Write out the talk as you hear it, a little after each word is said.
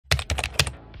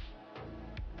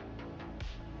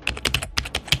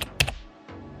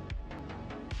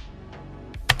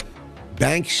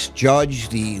Banks judge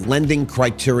the lending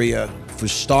criteria for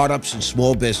startups and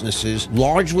small businesses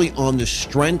largely on the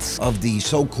strength of the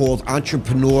so-called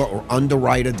entrepreneur or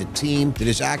underwriter, the team that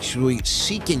is actually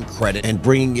seeking credit and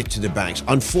bringing it to the banks.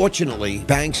 Unfortunately,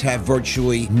 banks have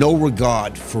virtually no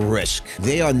regard for risk.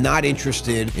 They are not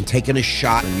interested in taking a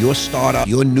shot on your startup,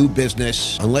 your new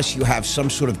business, unless you have some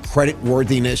sort of credit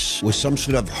worthiness with some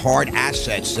sort of hard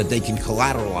assets that they can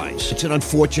collateralize. It's an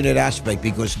unfortunate aspect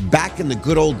because back in the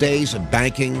good old days of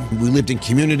banking, we lived in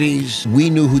communities.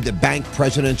 We knew who the bank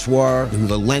presidents were, who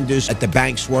the lenders at the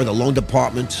banks were, the loan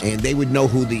departments, and they would know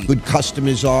who the good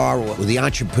customers are or the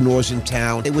entrepreneurs in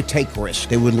town. They would take risks.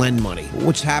 They would lend money. But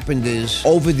what's happened is,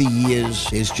 over the years,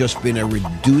 there's just been a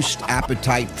reduced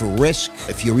appetite for risk.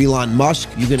 If you're Elon Musk,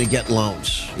 you're going to get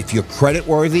loans. If you're credit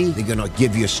worthy, they're going to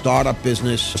give your startup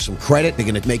business some credit. They're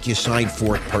going to make you sign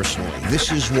for it personally.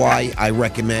 This is why I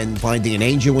recommend finding an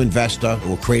angel investor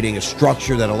or creating a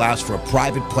structure that allows for a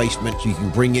private placement so you can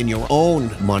bring in your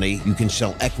own money. You can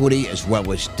sell equity as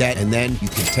well as debt, and then you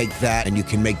can take that and you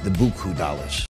can make the buku dollars.